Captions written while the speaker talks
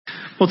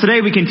Well,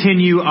 today we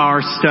continue our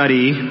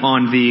study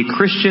on the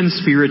Christian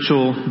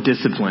spiritual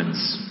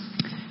disciplines.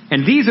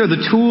 And these are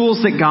the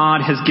tools that God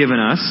has given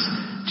us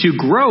to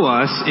grow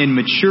us in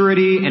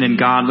maturity and in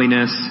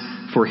godliness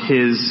for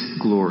His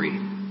glory.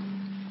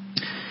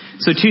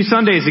 So 2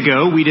 Sundays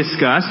ago, we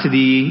discussed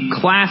the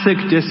classic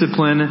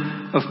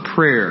discipline of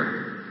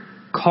prayer,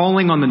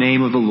 calling on the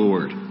name of the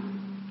Lord.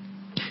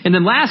 And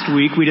then last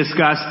week, we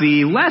discussed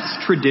the less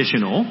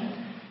traditional,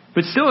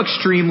 but still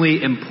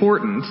extremely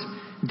important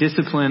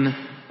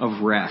discipline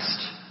of rest.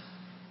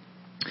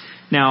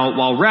 Now,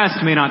 while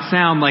rest may not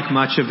sound like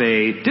much of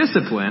a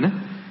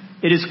discipline,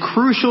 it is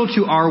crucial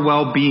to our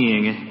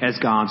well-being as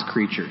God's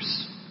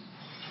creatures.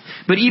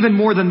 But even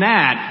more than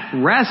that,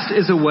 rest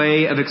is a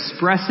way of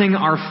expressing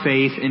our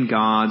faith in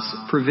God's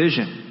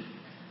provision.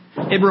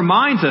 It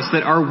reminds us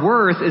that our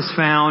worth is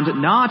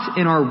found not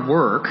in our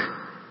work,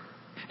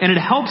 and it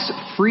helps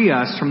free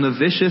us from the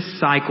vicious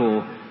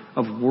cycle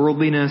of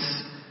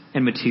worldliness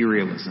and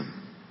materialism.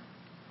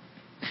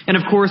 And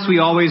of course, we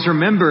always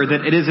remember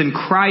that it is in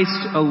Christ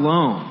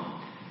alone,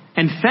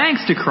 and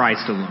thanks to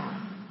Christ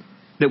alone,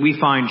 that we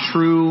find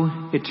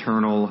true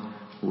eternal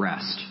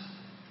rest.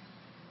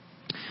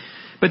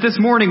 But this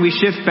morning we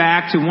shift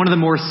back to one of the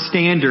more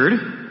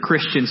standard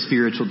Christian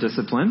spiritual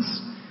disciplines,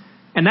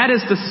 and that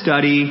is the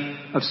study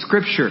of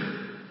Scripture.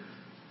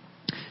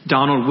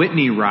 Donald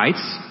Whitney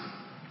writes,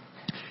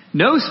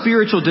 "No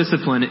spiritual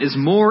discipline is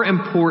more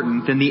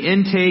important than the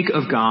intake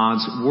of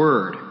God's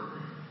Word.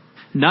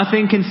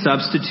 Nothing can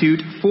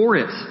substitute for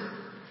it.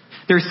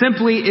 There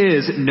simply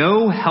is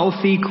no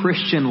healthy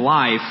Christian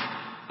life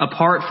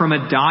apart from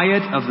a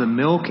diet of the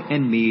milk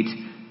and meat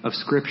of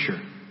Scripture."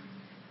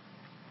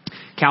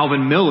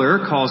 Calvin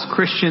Miller calls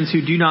Christians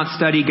who do not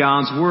study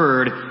God's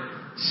Word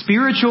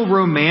spiritual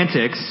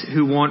romantics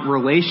who want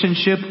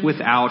relationship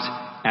without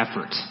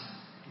effort.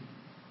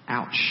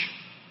 Ouch.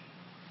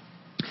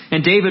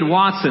 And David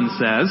Watson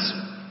says,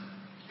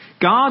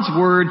 "God's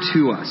Word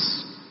to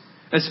us,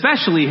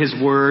 especially His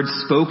Word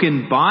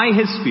spoken by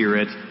His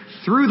Spirit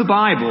through the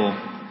Bible,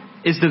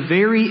 is the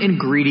very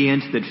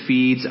ingredient that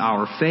feeds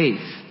our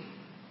faith.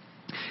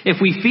 If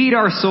we feed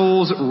our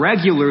souls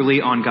regularly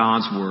on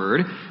God's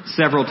Word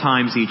several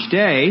times each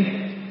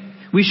day,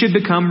 we should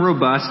become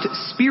robust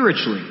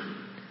spiritually,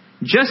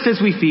 just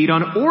as we feed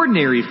on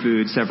ordinary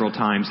food several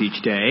times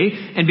each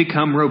day and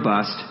become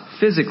robust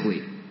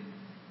physically.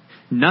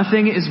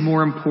 Nothing is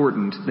more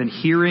important than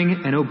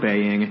hearing and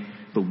obeying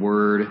the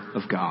Word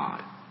of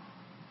God."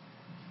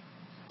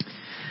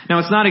 Now,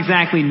 it's not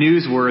exactly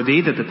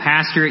newsworthy that the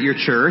pastor at your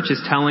church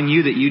is telling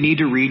you that you need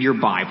to read your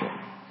Bible.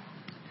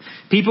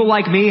 People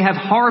like me have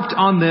harped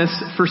on this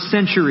for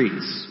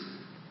centuries.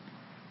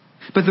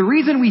 But the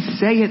reason we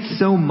say it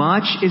so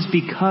much is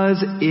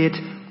because it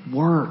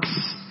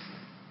works.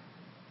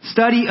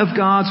 Study of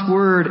God's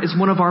Word is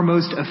one of our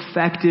most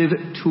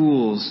effective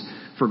tools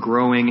for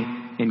growing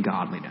in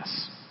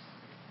godliness.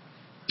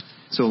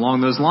 So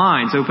along those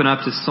lines, open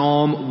up to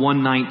Psalm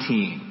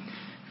 119.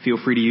 Feel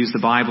free to use the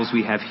Bibles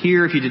we have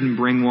here. If you didn't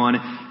bring one,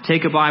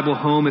 take a Bible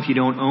home if you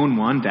don't own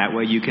one. That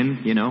way you can,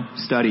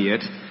 study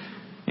it.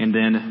 And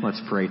then let's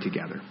pray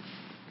together.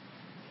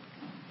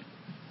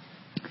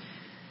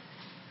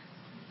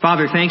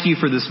 Father, thank you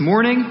for this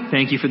morning.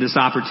 Thank you for this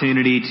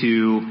opportunity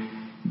to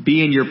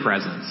be in your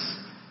presence.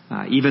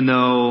 Even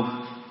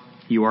though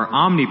you are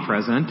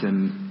omnipresent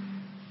and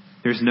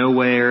there's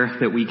nowhere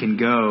that we can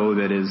go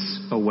that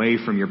is away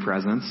from your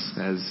presence.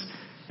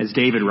 As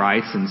David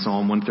writes in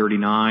Psalm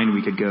 139,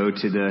 we could go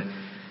to the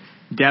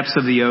depths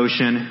of the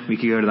ocean, we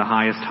could go to the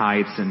highest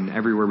heights, and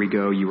everywhere we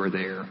go, you are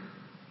there.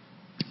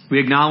 We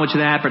acknowledge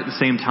that, but at the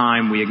same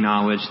time, we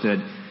acknowledge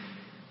that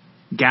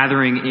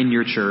gathering in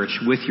your church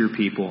with your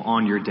people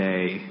on your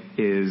day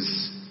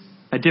is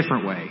a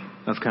different way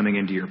of coming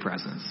into your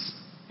presence.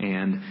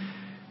 And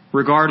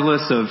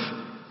regardless of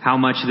how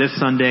much this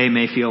Sunday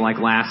may feel like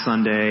last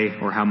Sunday,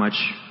 or how much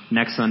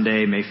next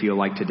Sunday may feel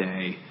like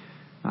today,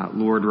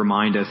 Lord,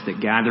 remind us that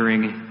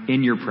gathering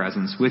in your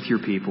presence with your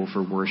people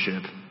for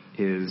worship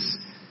is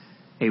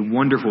a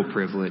wonderful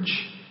privilege.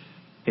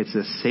 It's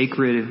a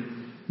sacred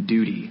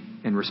duty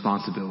and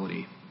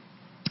responsibility.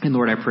 And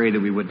Lord, I pray that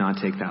we would not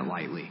take that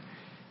lightly.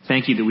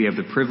 Thank you that we have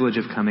the privilege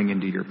of coming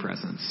into your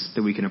presence,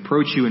 that we can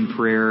approach you in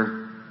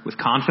prayer with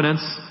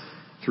confidence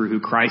through who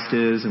Christ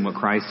is and what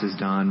Christ has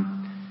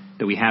done,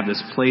 that we have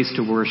this place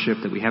to worship,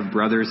 that we have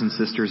brothers and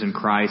sisters in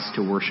Christ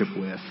to worship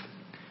with.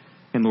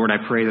 And Lord,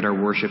 I pray that our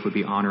worship would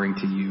be honoring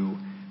to you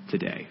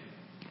today.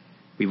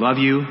 We love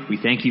you. We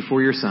thank you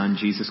for your Son,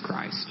 Jesus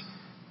Christ.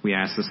 We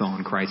ask this all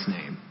in Christ's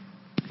name.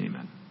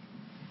 Amen.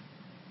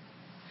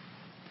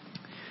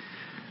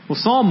 Well,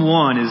 Psalm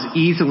 1 is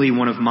easily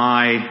one of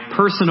my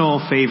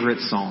personal favorite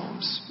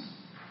psalms.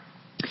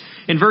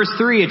 In verse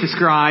 3, it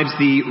describes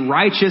the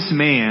righteous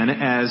man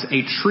as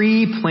a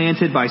tree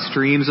planted by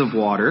streams of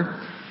water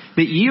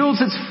that yields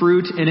its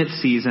fruit in its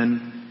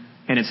season,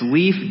 and its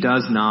leaf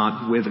does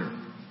not wither.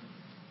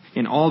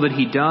 In all that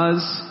he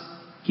does,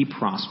 he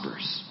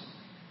prospers.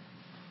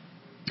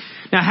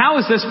 Now, how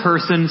is this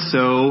person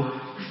so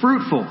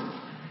fruitful?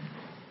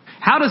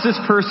 How does this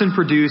person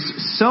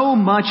produce so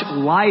much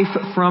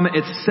life from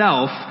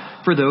itself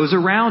for those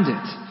around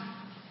it?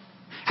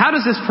 How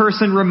does this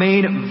person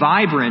remain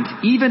vibrant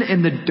even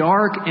in the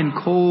dark and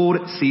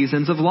cold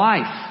seasons of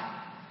life?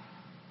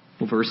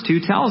 Well, verse 2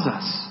 tells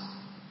us,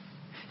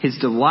 his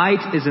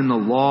delight is in the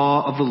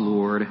law of the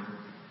Lord,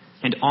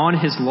 and on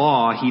his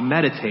law he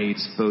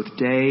meditates both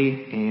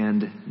day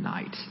and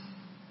night.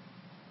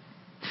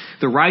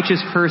 The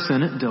righteous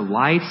person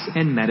delights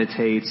and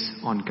meditates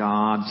on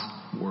God's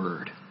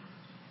word.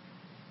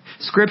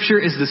 Scripture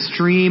is the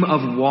stream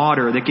of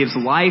water that gives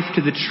life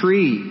to the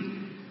tree,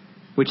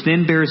 which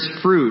then bears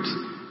fruit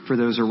for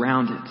those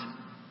around it.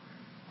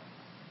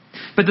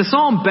 But the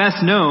psalm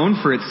best known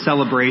for its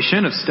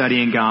celebration of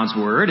studying God's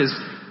word is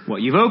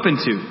what you've opened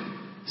to,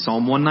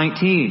 Psalm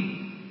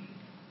 119.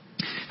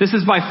 This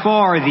is by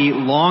far the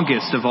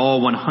longest of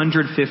all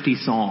 150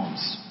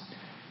 psalms.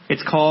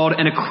 It's called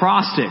an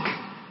acrostic,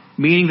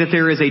 meaning that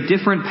there is a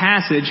different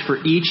passage for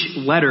each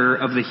letter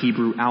of the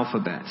Hebrew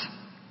alphabet.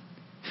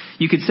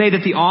 You could say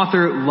that the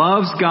author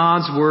loves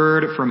God's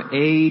word from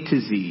A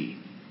to Z,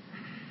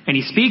 and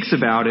he speaks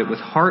about it with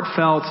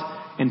heartfelt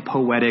and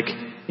poetic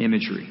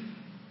imagery.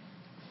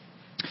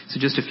 So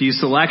just a few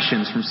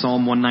selections from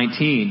Psalm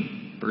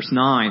 119, verse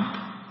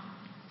 9.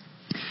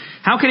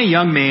 How can a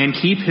young man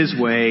keep his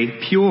way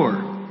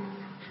pure?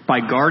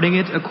 By guarding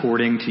it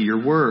according to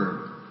your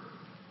word.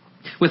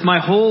 With my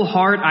whole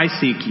heart I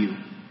seek you.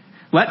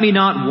 Let me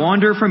not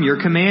wander from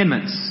your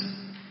commandments.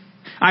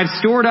 I've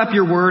stored up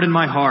your word in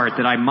my heart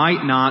that I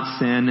might not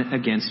sin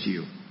against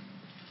you.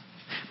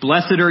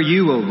 Blessed are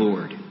you, O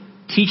Lord.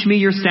 Teach me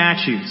your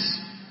statutes.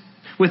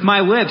 With my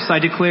lips I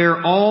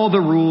declare all the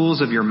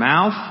rules of your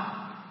mouth.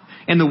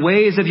 In the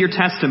ways of your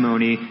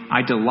testimony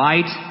I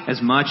delight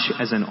as much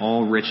as in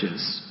all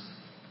riches.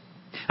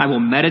 I will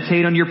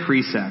meditate on your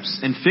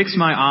precepts and fix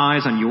my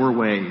eyes on your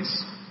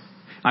ways.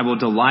 I will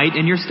delight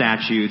in your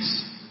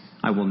statutes.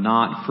 I will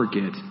not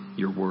forget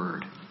your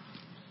word.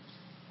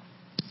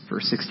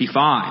 Verse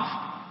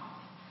 65.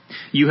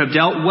 You have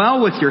dealt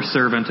well with your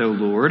servant, O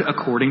Lord,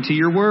 according to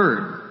your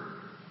word.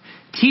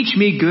 Teach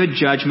me good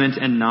judgment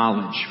and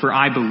knowledge, for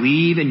I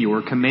believe in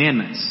your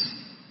commandments.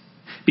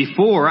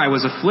 Before I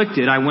was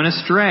afflicted, I went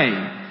astray,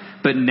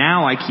 but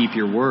now I keep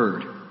your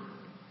word.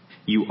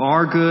 You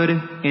are good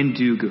and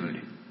do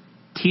good.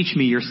 Teach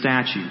me your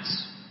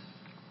statutes.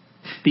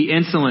 The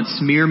insolent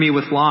smear me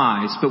with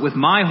lies, but with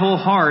my whole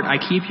heart I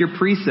keep your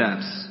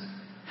precepts.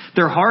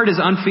 Their heart is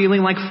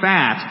unfeeling like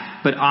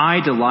fat, but I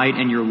delight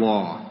in your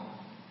law.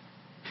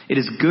 It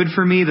is good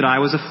for me that I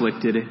was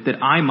afflicted,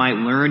 that I might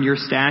learn your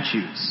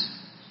statutes.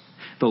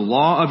 The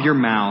law of your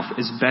mouth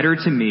is better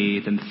to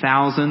me than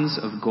thousands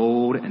of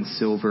gold and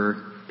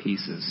silver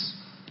pieces.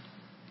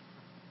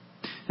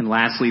 And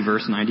lastly,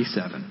 verse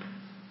 97.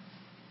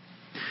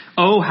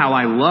 Oh, how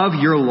I love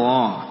your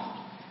law.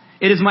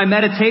 It is my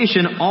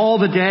meditation all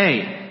the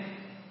day.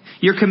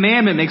 Your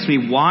commandment makes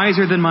me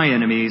wiser than my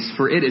enemies,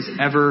 for it is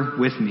ever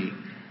with me.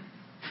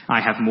 I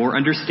have more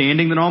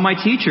understanding than all my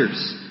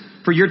teachers,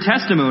 for your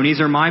testimonies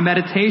are my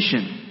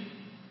meditation.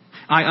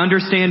 I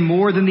understand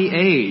more than the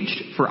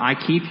aged, for I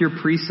keep your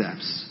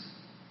precepts.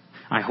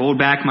 I hold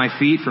back my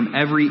feet from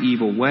every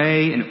evil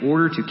way in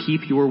order to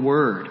keep your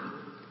word.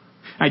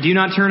 I do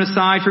not turn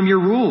aside from your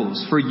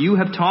rules, for you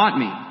have taught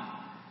me.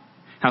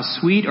 How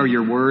sweet are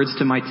your words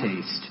to my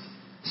taste,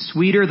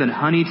 sweeter than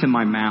honey to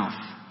my mouth.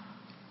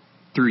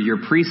 Through your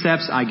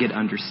precepts I get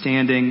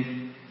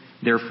understanding,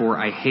 therefore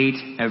I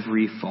hate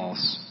every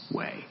false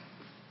way.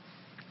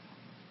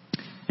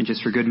 And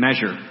just for good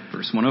measure,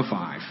 verse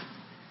 105.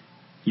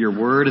 Your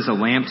word is a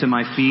lamp to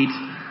my feet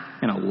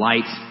and a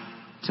light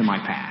to my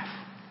path.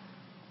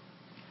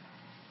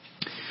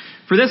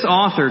 For this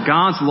author,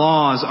 God's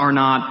laws are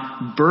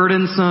not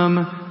burdensome,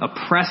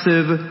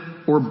 oppressive,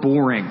 or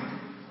boring.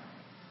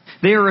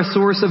 They are a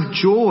source of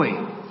joy,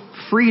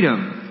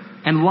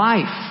 freedom, and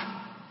life.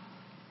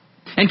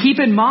 And keep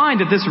in mind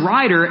that this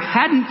writer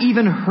hadn't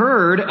even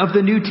heard of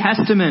the New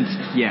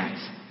Testament yet.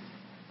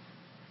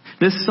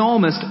 This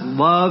psalmist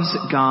loves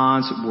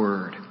God's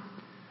word,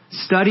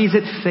 studies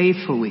it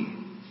faithfully,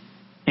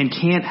 and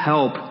can't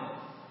help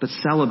but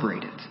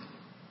celebrate it.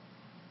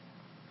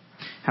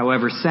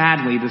 However,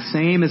 sadly, the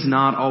same is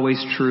not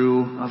always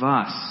true of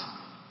us,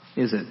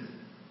 is it?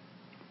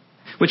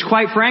 Which,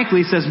 quite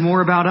frankly, says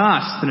more about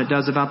us than it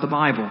does about the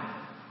Bible.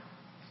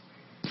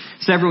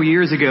 Several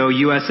years ago,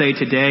 USA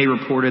Today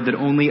reported that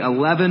only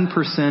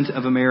 11%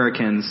 of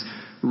Americans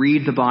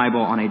read the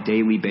Bible on a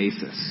daily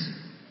basis.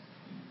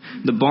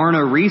 The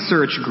Barna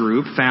Research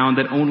Group found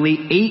that only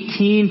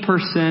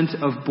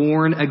 18% of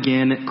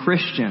born-again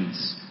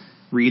Christians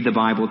read the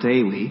Bible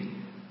daily,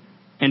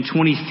 and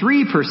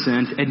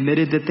 23%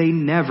 admitted that they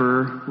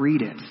never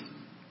read it.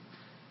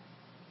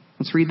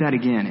 Let's read that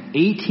again.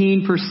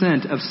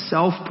 18% of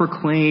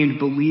self-proclaimed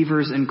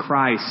believers in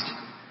Christ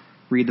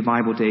read the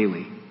Bible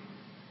daily,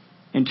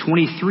 and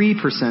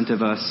 23%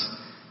 of us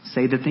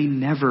say that they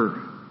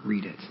never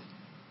read it.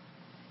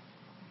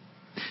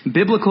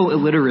 Biblical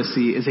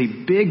illiteracy is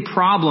a big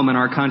problem in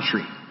our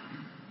country.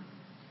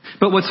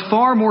 But what's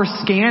far more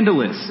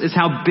scandalous is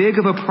how big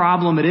of a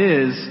problem it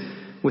is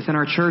within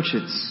our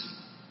churches.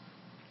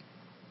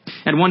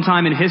 At one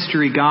time in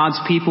history, God's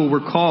people were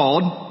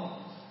called,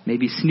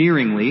 maybe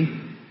sneeringly,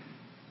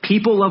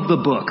 people of the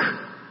book.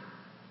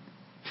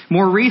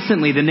 More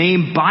recently, the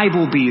name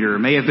Bible beater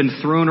may have been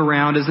thrown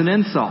around as an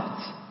insult.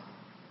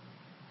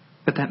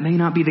 But that may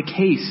not be the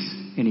case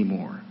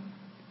anymore.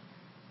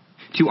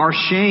 To our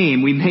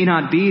shame, we may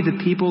not be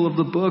the people of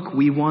the book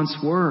we once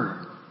were.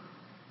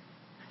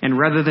 And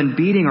rather than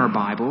beating our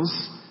Bibles,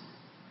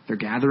 they're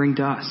gathering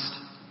dust.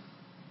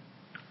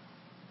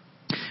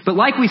 But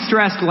like we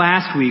stressed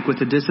last week with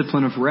the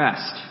discipline of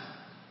rest,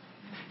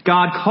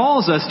 God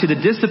calls us to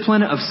the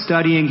discipline of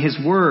studying His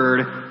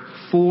Word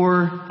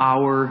for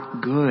our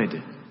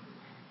good.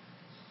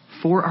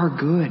 For our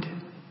good.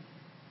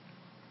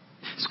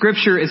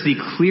 Scripture is the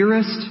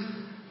clearest,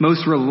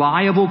 most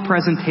reliable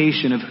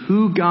presentation of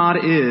who God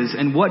is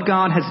and what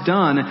God has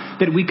done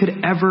that we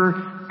could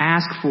ever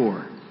ask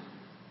for.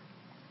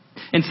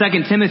 In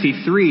 2 Timothy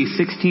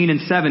 3:16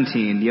 and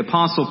 17, the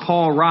Apostle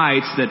Paul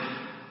writes that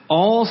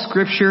all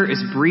Scripture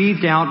is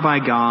breathed out by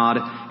God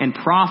and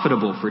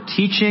profitable for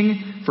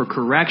teaching, for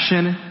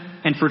correction,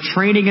 and for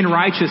training in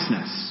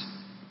righteousness.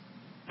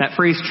 That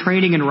phrase,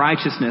 training in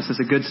righteousness, is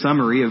a good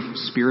summary of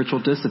spiritual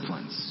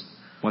disciplines,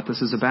 what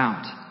this is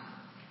about.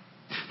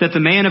 That the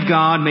man of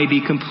God may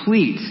be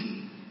complete,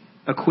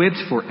 equipped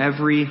for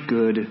every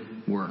good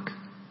work.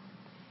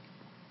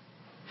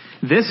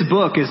 This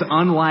book is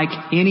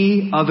unlike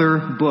any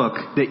other book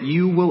that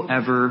you will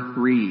ever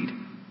read.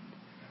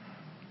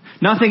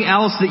 Nothing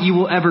else that you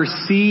will ever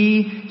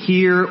see,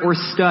 hear, or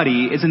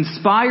study is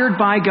inspired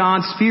by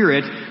God's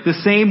Spirit the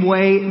same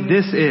way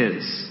this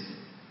is.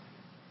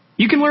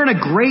 You can learn a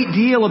great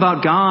deal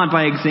about God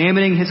by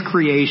examining His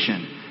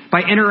creation,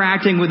 by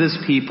interacting with His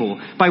people,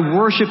 by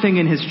worshiping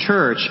in His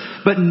church,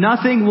 but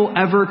nothing will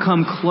ever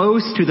come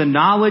close to the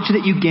knowledge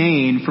that you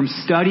gain from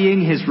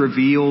studying His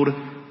revealed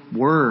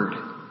Word.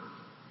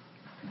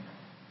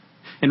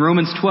 In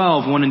Romans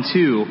 12:1 and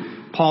 2,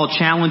 Paul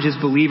challenges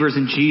believers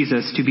in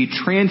Jesus to be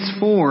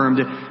transformed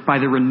by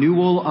the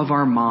renewal of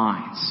our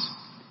minds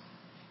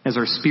as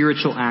our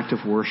spiritual act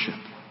of worship.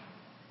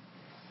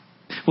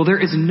 Well, there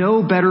is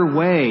no better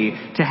way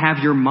to have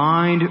your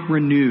mind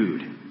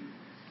renewed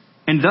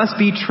and thus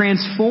be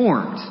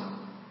transformed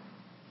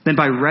than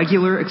by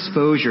regular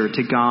exposure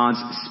to God's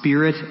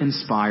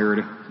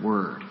Spirit-inspired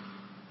Word.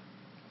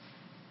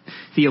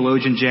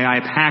 Theologian J.I.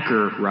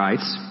 Packer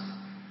writes,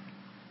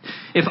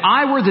 "If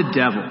I were the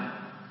devil,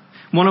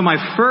 one of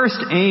my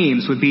first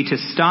aims would be to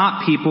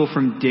stop people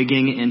from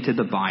digging into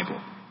the Bible.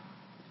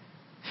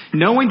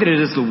 Knowing that it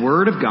is the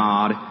Word of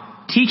God,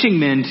 teaching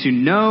men to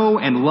know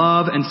and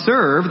love and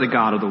serve the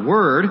God of the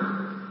Word,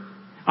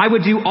 I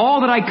would do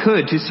all that I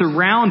could to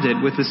surround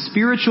it with the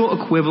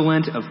spiritual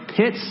equivalent of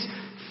pits,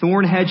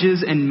 thorn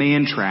hedges, and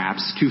man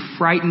traps to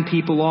frighten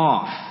people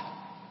off.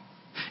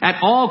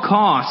 At all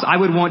costs, I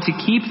would want to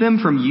keep them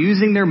from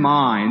using their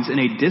minds in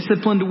a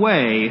disciplined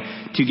way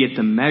to get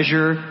the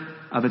measure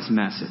of its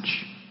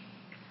message.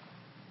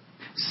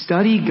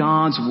 Study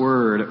God's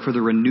Word for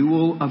the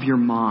renewal of your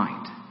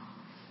mind,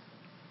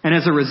 and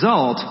as a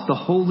result, the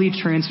holy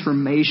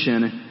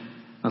transformation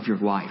of your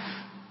life.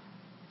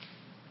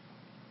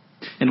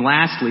 And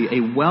lastly,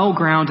 a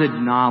well-grounded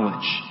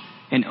knowledge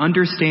and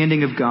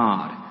understanding of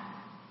God,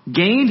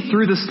 gained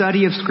through the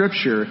study of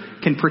Scripture,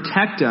 can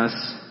protect us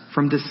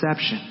from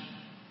deception.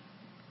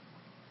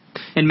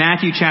 In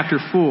Matthew chapter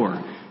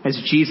 4,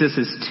 as Jesus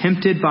is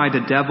tempted by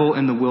the devil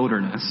in the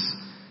wilderness,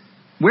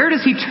 where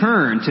does he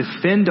turn to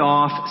fend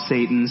off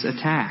Satan's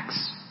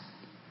attacks?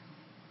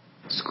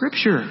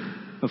 Scripture,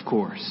 of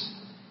course.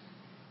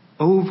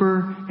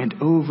 Over and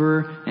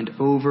over and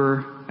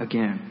over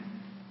again.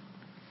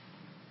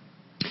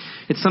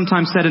 It's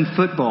sometimes said in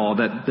football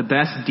that the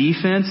best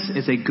defense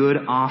is a good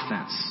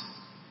offense.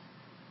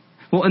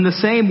 Well, in the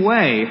same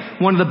way,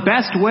 one of the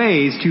best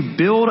ways to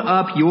build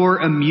up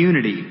your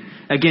immunity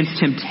against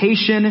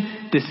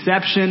temptation,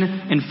 deception,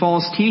 and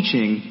false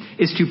teaching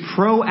is to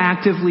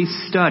proactively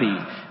study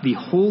the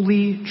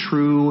holy,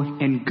 true,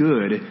 and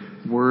good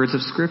words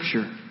of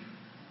Scripture.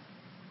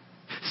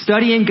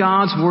 Studying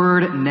God's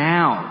Word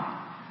now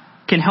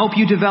can help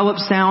you develop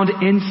sound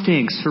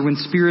instincts for when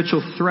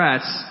spiritual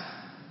threats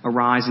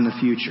arise in the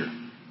future.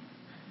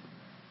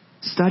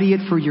 Study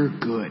it for your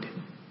good.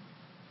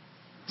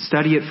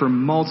 Study it for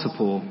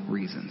multiple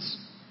reasons.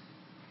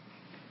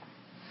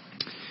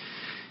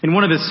 In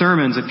one of his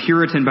sermons, a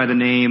Puritan by the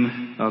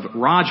name of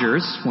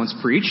Rogers once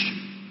preached,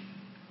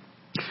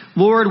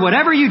 "Lord,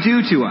 whatever you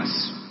do to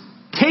us,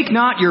 take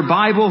not your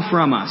Bible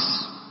from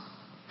us.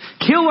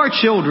 Kill our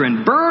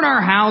children, burn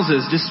our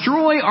houses,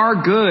 destroy our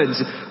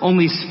goods,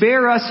 only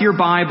spare us your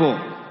Bible.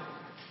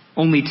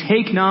 Only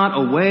take not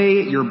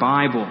away your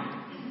Bible."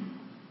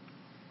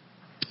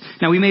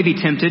 Now, we may be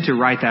tempted to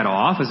write that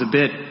off as a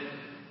bit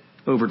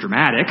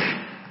overdramatic,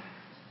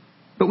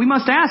 but we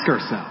must ask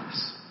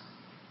ourselves,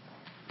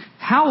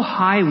 how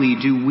highly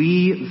do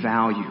we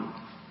value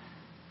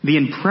the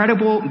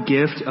incredible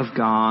gift of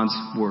God's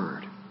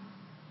Word?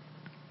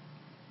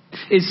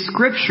 Is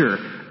Scripture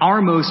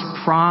our most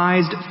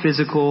prized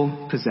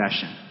physical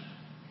possession?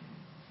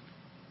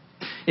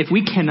 If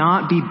we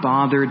cannot be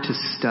bothered to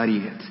study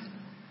it,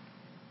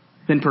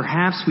 then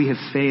perhaps we have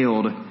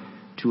failed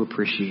to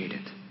appreciate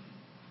it.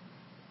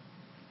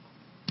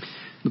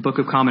 The Book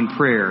of Common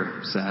Prayer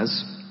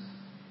says,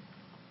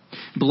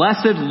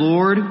 "Blessed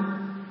Lord,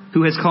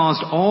 who has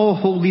caused all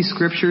holy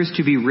scriptures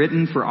to be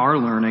written for our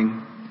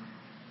learning,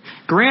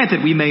 grant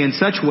that we may in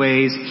such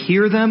ways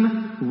hear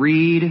them,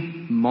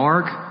 read,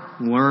 mark,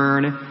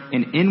 learn,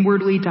 and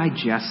inwardly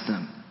digest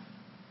them,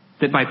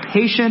 that by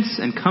patience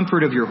and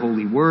comfort of your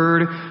holy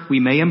word we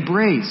may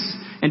embrace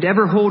and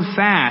ever hold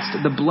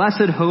fast the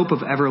blessed hope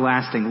of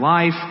everlasting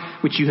life,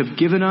 which you have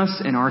given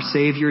us in our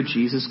Savior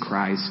Jesus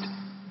Christ.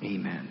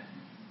 Amen."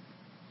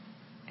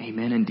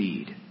 Amen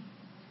indeed.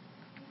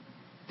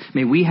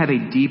 May we have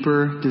a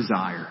deeper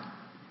desire,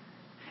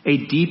 a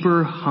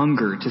deeper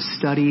hunger to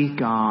study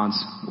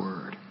God's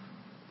Word.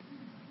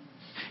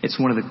 It's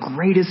one of the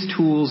greatest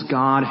tools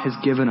God has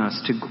given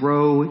us to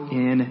grow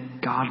in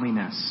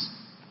godliness.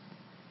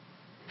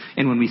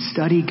 And when we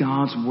study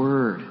God's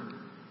Word,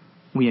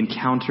 we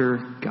encounter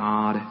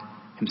God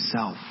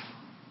Himself.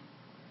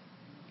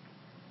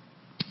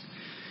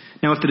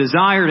 Now, if the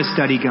desire to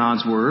study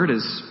God's Word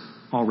is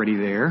already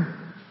there,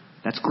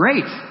 that's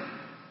great.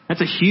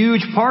 That's a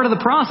huge part of the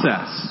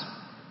process.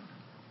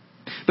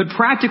 But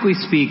practically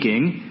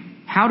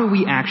speaking, how do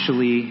we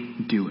actually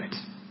do it?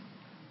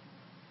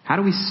 How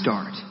do we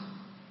start?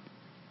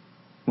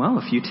 Well,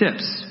 a few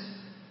tips.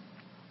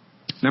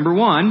 Number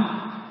one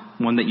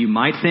that you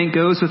might think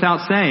goes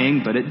without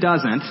saying, but it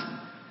doesn't.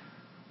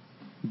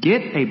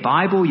 Get a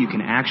Bible you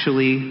can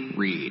actually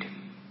read.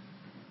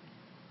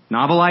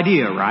 Novel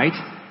idea, right?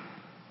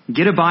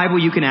 Get a Bible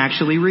you can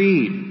actually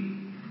read.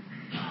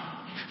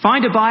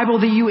 Find a Bible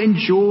that you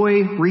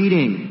enjoy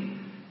reading,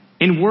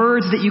 in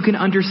words that you can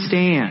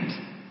understand,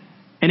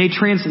 and a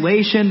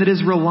translation that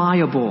is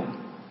reliable.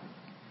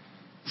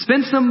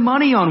 Spend some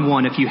money on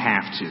one if you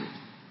have to.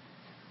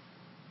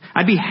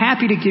 I'd be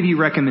happy to give you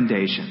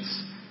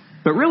recommendations,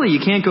 but really you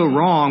can't go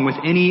wrong with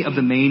any of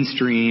the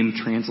mainstream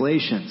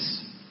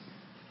translations.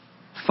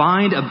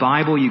 Find a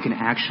Bible you can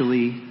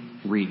actually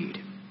read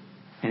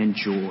and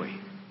enjoy.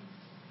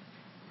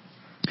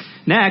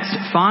 Next,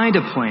 find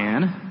a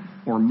plan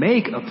or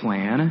make a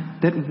plan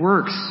that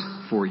works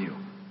for you.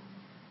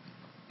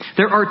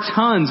 There are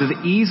tons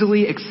of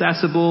easily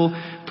accessible,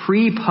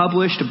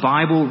 pre-published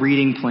Bible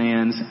reading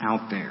plans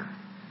out there.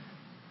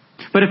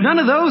 But if none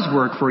of those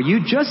work for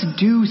you, just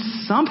do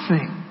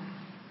something.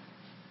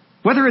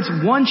 Whether it's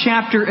one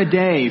chapter a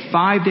day,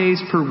 5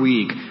 days per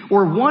week,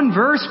 or one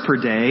verse per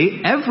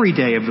day, every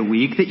day of the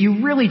week that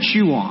you really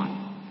chew on.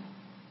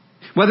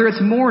 Whether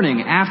it's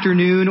morning,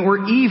 afternoon,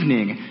 or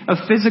evening,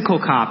 a physical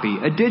copy,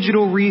 a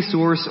digital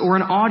resource, or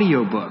an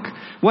audiobook.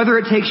 Whether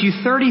it takes you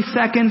 30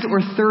 seconds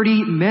or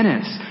 30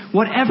 minutes.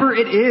 Whatever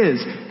it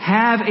is,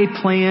 have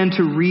a plan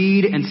to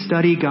read and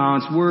study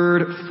God's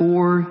Word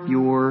for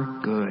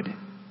your good.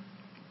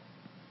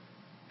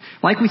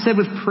 Like we said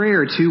with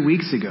prayer 2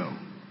 weeks ago,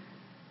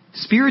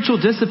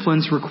 spiritual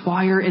disciplines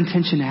require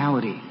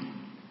intentionality.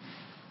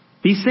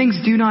 These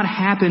things do not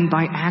happen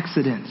by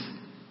accident.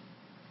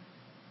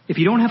 If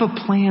you don't have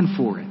a plan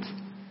for it,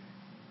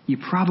 you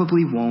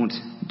probably won't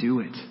do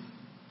it.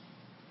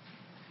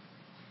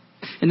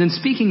 And then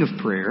speaking of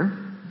prayer,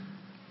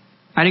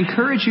 I'd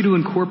encourage you to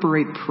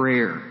incorporate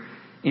prayer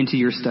into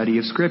your study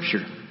of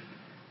Scripture.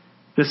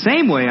 The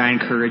same way I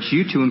encourage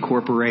you to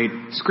incorporate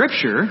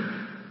Scripture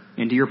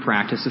into your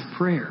practice of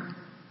prayer.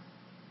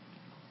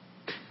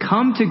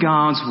 Come to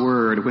God's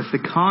Word with the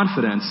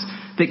confidence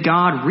that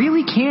God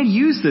really can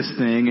use this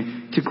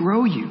thing to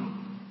grow you.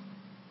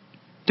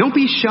 Don't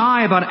be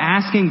shy about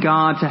asking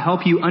God to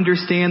help you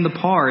understand the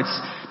parts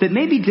that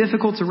may be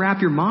difficult to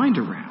wrap your mind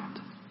around.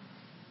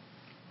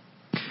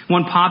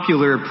 One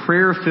popular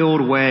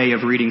prayer-filled way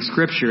of reading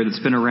Scripture that's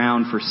been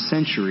around for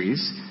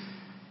centuries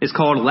is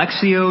called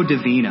Lectio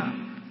Divina.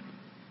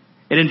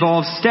 It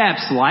involves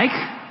steps like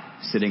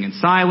sitting in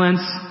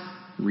silence,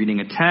 reading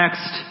a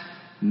text,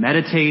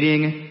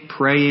 meditating,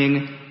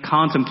 praying,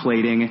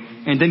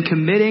 contemplating, and then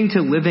committing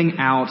to living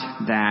out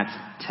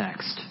that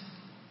text.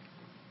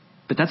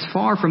 But that's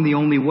far from the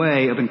only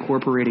way of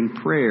incorporating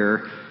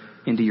prayer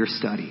into your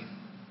study.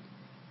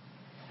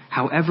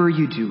 However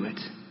you do it,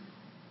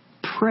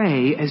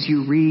 pray as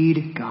you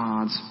read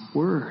God's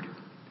Word.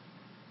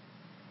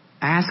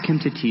 Ask Him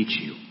to teach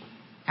you.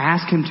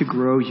 Ask Him to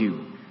grow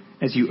you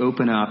as you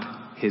open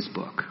up His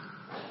book.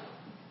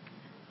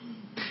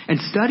 And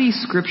study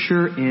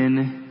Scripture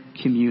in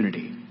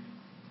community.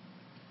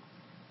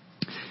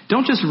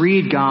 Don't just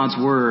read God's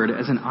Word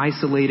as an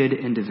isolated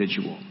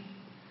individual.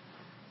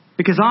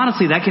 Because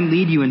honestly, that can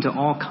lead you into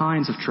all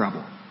kinds of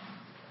trouble.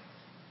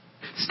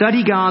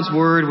 Study God's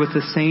Word with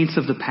the saints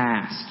of the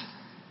past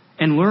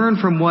and learn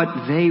from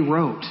what they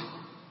wrote.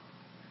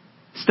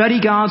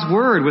 Study God's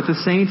Word with the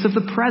saints of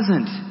the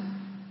present,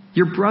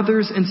 your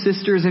brothers and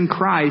sisters in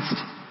Christ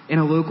in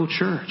a local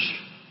church.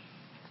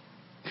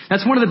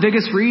 That's one of the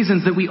biggest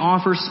reasons that we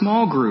offer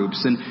small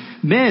groups and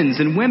men's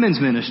and women's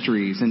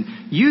ministries and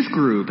youth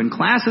group and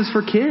classes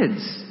for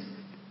kids.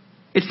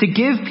 It's to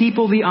give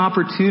people the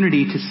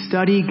opportunity to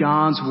study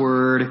God's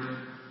Word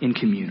in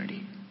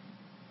community.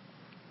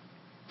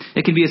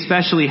 It can be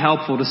especially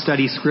helpful to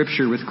study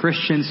Scripture with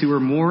Christians who are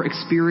more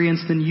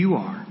experienced than you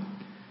are.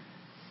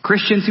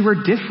 Christians who are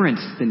different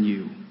than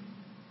you.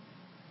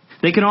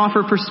 They can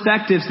offer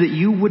perspectives that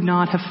you would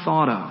not have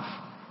thought of.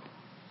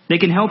 They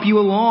can help you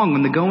along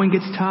when the going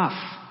gets tough.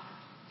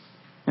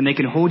 And they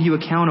can hold you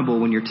accountable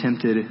when you're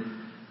tempted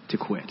to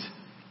quit.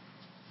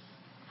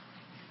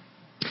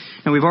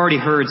 Now, we've already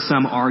heard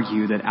some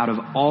argue that out of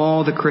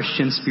all the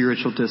Christian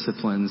spiritual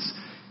disciplines,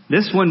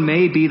 this one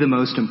may be the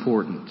most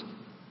important.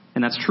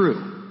 And that's true.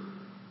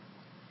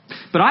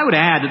 But I would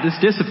add that this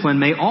discipline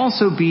may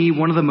also be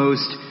one of the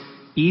most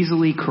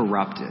easily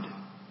corrupted.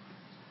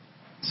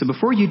 So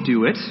before you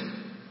do it,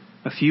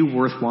 a few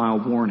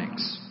worthwhile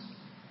warnings.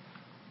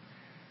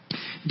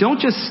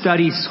 Don't just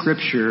study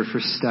Scripture for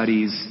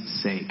study's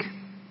sake.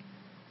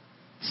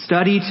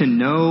 Study to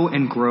know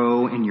and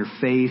grow in your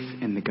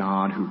faith in the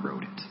God who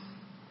wrote it.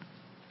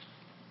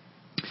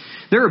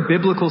 There are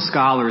biblical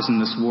scholars in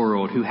this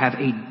world who have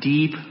a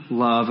deep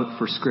love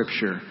for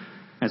Scripture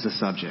as a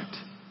subject.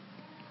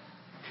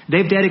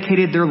 They've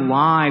dedicated their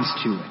lives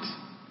to it.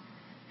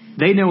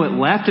 They know it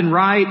left and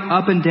right,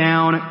 up and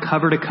down,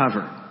 cover to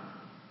cover.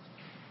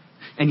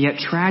 And yet,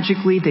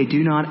 tragically, they do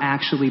not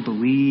actually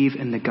believe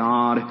in the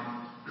God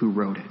who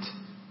wrote it.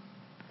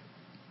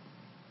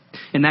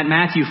 In that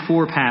Matthew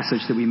 4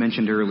 passage that we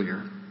mentioned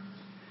earlier,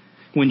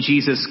 when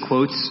Jesus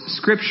quotes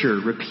Scripture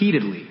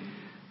repeatedly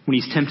when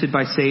he's tempted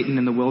by Satan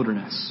in the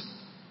wilderness,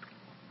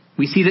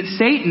 we see that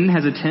Satan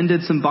has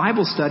attended some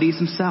Bible studies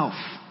himself.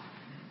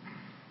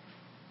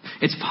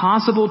 It's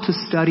possible to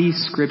study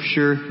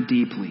Scripture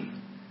deeply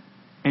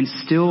and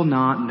still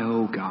not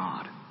know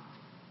God.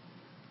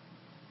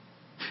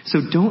 So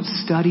don't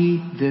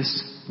study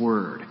this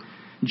word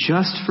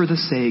just for the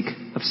sake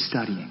of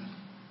studying.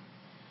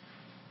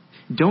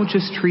 Don't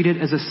just treat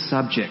it as a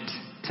subject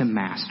to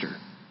master.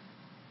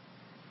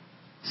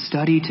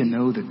 Study to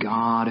know the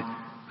God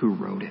who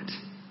wrote it.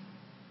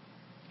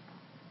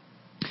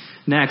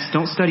 Next,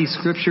 don't study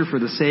Scripture for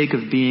the sake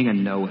of being a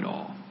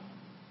know-it-all.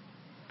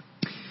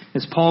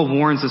 As Paul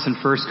warns us in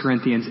 1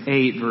 Corinthians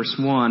 8, verse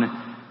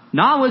 1,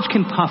 knowledge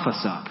can puff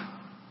us up,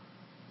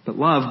 but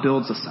love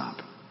builds us up.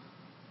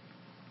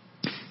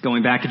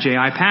 Going back to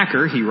J.I.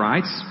 Packer, he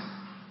writes,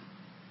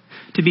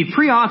 to be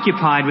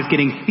preoccupied with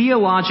getting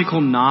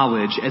theological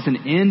knowledge as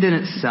an end in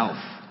itself,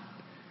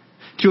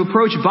 to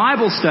approach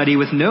Bible study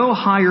with no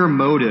higher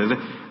motive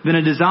than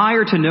a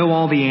desire to know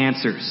all the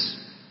answers,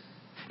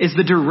 is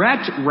the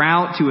direct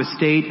route to a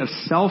state of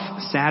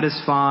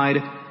self-satisfied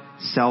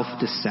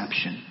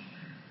self-deception.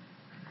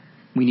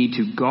 We need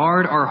to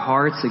guard our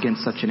hearts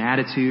against such an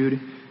attitude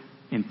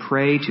and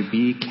pray to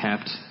be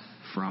kept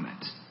from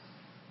it.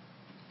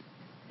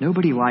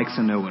 Nobody likes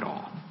a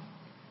know-it-all,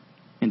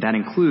 and that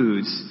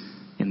includes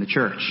in the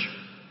church.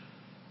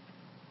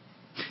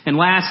 And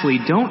lastly,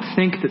 don't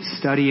think that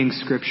studying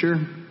Scripture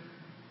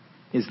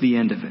is the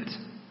end of it.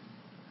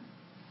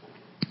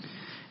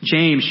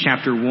 James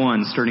chapter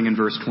 1, starting in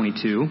verse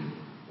 22,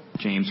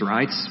 James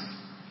writes,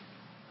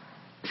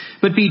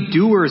 but be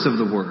doers of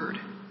the word,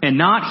 and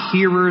not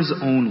hearers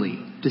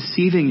only,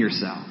 deceiving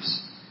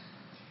yourselves.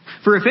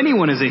 For if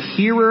anyone is a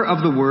hearer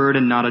of the word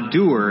and not a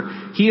doer,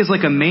 he is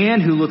like a man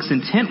who looks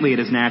intently at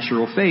his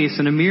natural face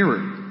in a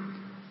mirror.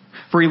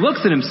 For he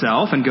looks at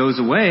himself and goes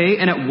away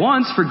and at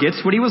once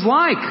forgets what he was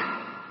like.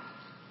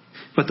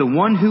 But the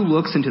one who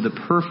looks into the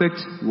perfect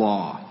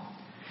law,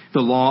 the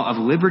law of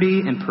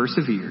liberty, and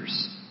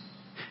perseveres,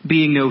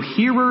 being no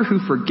hearer who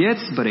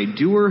forgets, but a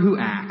doer who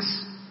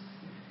acts,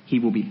 he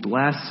will be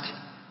blessed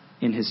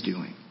in his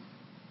doing.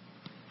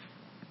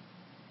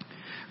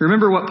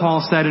 Remember what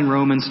Paul said in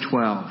Romans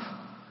 12,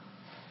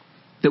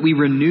 that we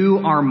renew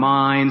our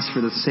minds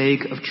for the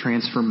sake of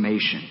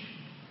transformation,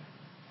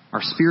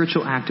 our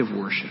spiritual act of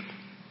worship.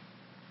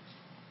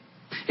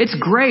 It's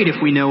great if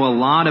we know a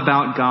lot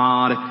about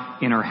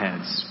God in our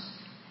heads.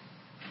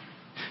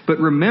 But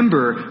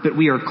remember that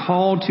we are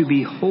called to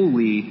be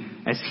holy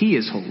as He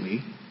is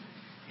holy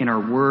in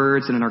our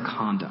words and in our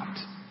conduct.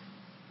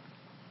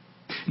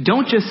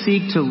 Don't just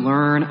seek to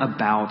learn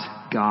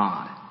about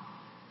God.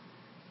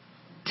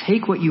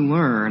 Take what you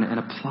learn and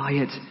apply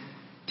it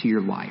to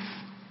your life.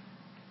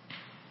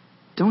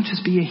 Don't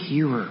just be a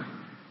hearer.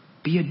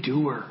 Be a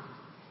doer.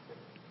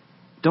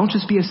 Don't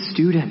just be a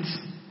student.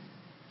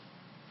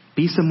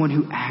 Be someone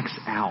who acts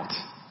out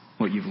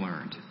what you've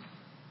learned.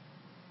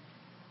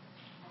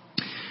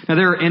 Now,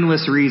 there are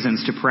endless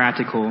reasons to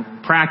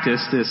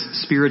practice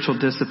this spiritual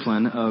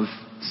discipline of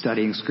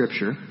studying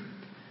Scripture.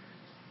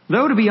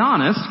 Though, to be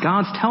honest,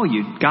 God tells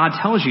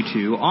you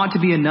to ought to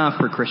be enough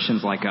for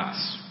Christians like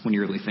us when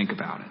you really think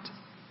about it.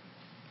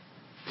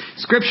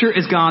 Scripture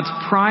is God's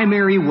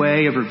primary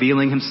way of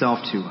revealing Himself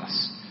to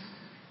us.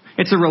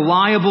 It's a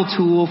reliable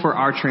tool for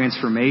our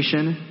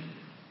transformation,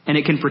 and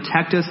it can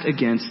protect us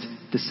against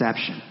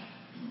deception.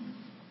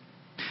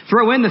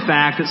 Throw in the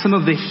fact that some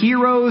of the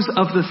heroes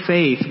of the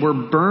faith were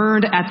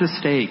burned at the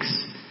stakes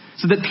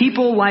so that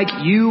people like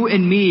you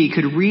and me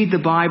could read the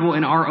Bible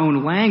in our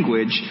own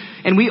language,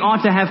 and we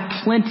ought to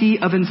have plenty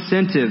of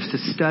incentives to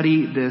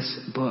study this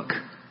book.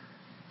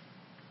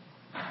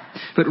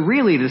 But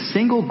really, the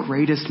single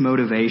greatest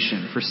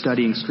motivation for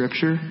studying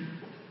Scripture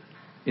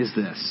is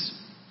this.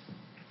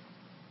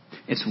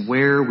 It's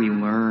where we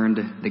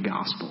learned the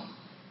gospel.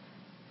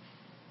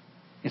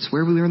 It's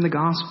where we learned the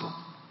gospel.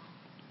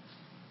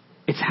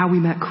 It's how we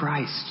met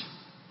Christ.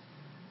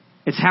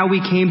 It's how we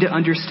came to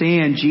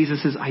understand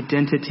Jesus'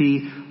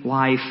 identity,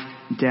 life,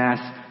 death,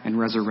 and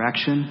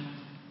resurrection,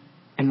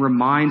 and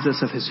reminds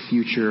us of his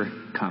future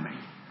coming.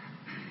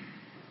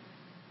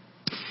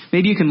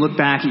 Maybe you can look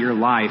back at your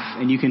life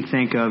and you can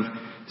think of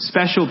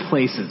special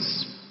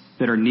places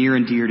that are near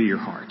and dear to your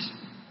heart.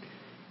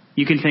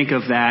 You can think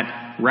of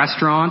that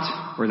restaurant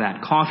or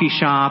that coffee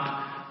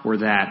shop or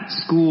that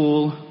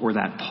school or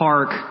that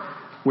park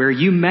where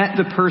you met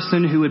the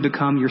person who would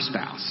become your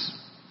spouse,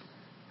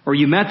 or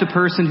you met the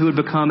person who would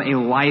become a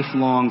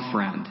lifelong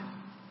friend.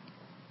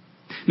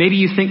 Maybe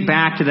you think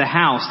back to the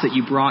house that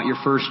you brought your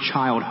first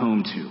child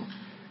home to,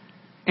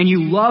 and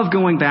you love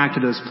going back to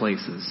those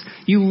places.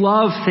 You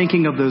love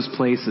thinking of those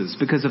places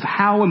because of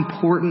how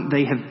important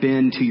they have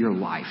been to your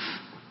life.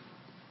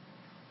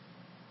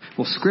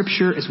 Well,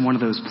 Scripture is one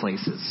of those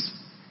places,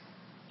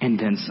 and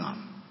then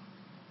some.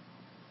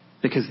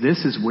 Because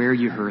this is where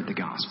you heard the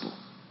gospel.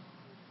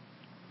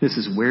 This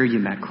is where you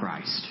met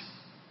Christ.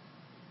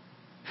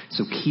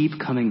 So keep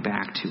coming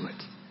back to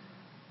it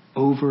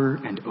over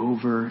and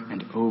over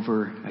and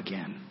over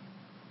again.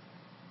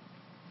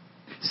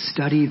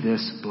 Study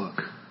this book.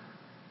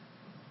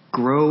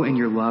 Grow in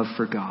your love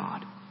for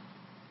God.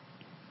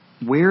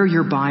 Wear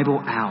your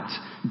Bible out.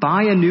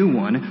 Buy a new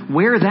one,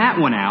 wear that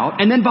one out,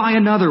 and then buy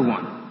another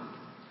one.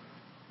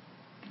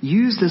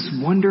 Use this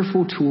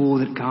wonderful tool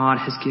that God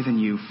has given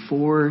you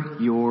for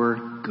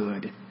your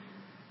good,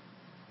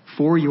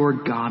 for your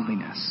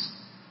godliness,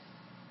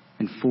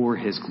 and for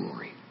his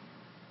glory.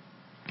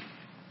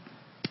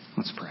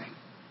 Let's pray.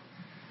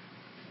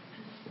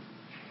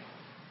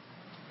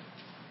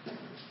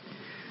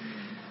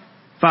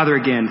 Father,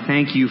 again,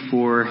 thank you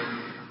for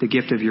the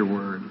gift of your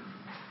word.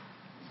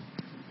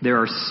 There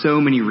are so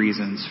many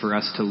reasons for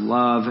us to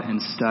love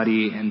and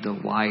study and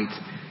delight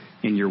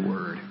in your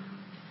word.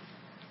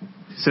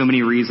 So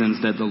many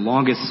reasons that the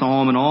longest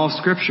psalm in all of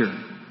Scripture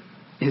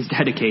is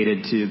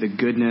dedicated to the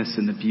goodness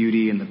and the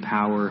beauty and the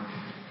power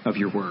of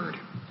your word.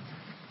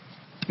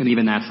 And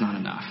even that's not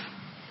enough.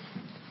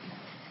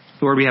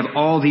 Lord, we have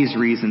all these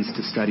reasons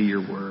to study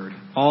your word,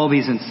 all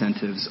these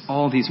incentives,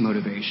 all these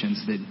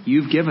motivations that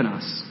you've given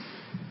us.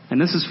 And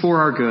this is for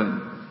our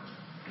good.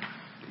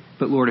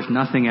 But Lord, if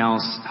nothing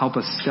else, help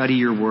us study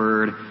your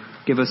word.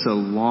 Give us a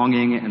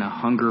longing and a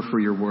hunger for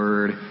your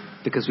word,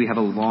 because we have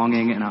a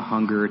longing and a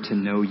hunger to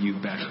know you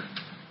better,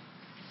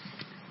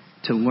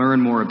 to learn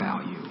more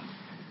about you,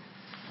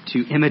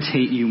 to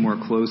imitate you more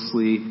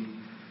closely,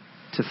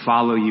 to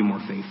follow you more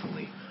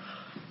faithfully.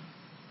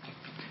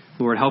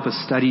 Lord, help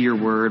us study your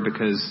word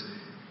because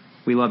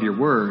we love your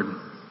word,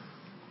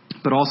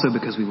 but also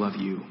because we love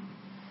you,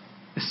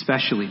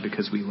 especially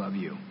because we love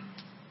you.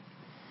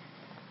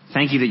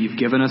 Thank you that you've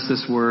given us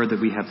this word,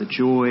 that we have the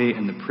joy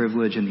and the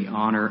privilege and the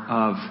honor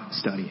of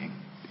studying.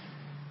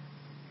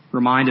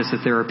 Remind us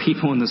that there are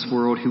people in this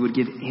world who would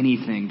give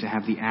anything to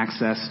have the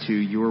access to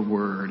your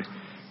word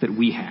that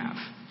we have.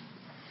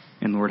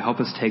 And Lord, help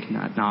us take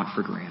that not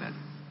for granted.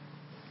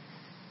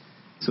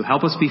 So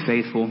help us be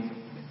faithful.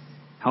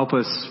 Help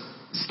us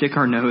stick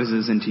our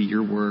noses into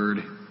your word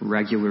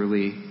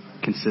regularly,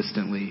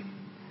 consistently,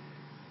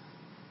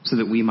 so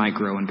that we might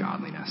grow in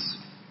godliness,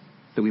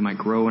 that we might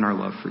grow in our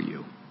love for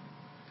you.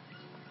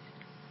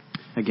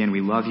 Again,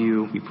 we love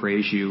you. We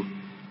praise you.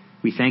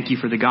 We thank you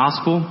for the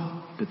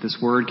gospel that this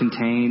word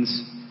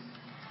contains.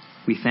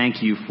 We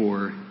thank you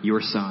for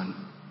your Son,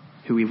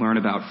 who we learn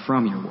about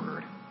from your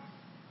word.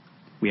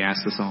 We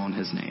ask this all in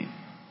his name.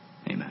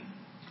 Amen.